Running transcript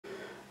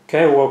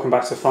Okay, well, welcome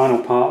back to the final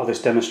part of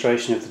this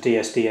demonstration of the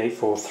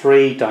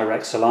DSD-843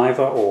 direct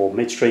saliva or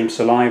midstream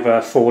saliva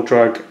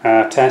 4-drug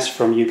test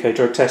from UK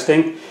Drug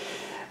Testing.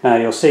 Now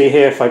you'll see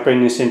here, if I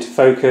bring this into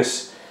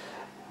focus,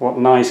 what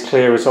nice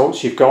clear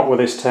results you've got with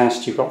this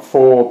test. You've got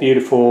 4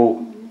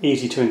 beautiful,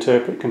 easy to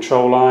interpret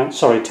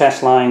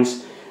test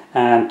lines,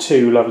 and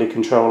 2 lovely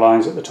control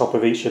lines at the top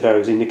of each of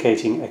those,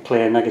 indicating a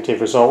clear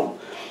negative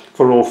result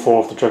for all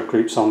 4 of the drug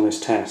groups on this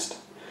test.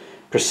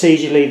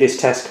 Procedurally, this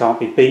test can't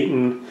be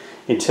beaten.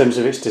 In terms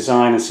of its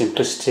design and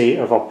simplicity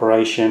of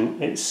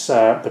operation, it's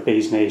the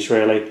bee's knees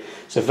really.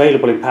 It's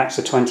available in packs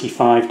of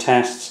 25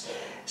 tests.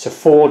 It's a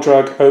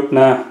 4-drug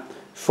opener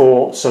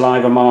for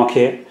saliva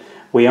market.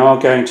 We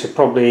are going to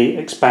probably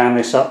expand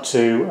this up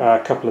to a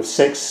couple of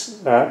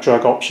 6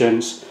 drug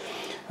options.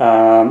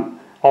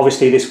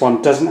 Obviously this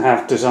one doesn't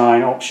have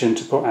design option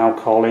to put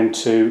alcohol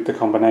into the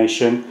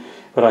combination,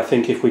 but I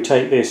think if we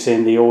take this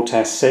in the All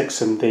Test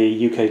 6 and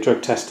the UK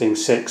Drug Testing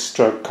 6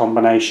 drug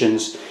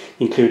combinations,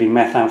 including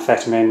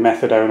methamphetamine,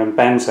 methadone and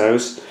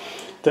benzos,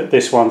 that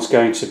this one's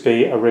going to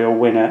be a real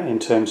winner in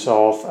terms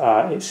of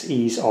its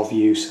ease of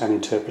use and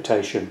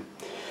interpretation.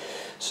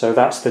 So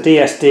that's the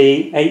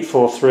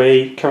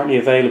DSD-843, currently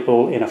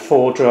available in a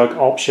 4-drug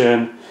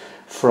option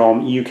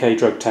from UK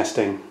Drug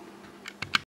Testing.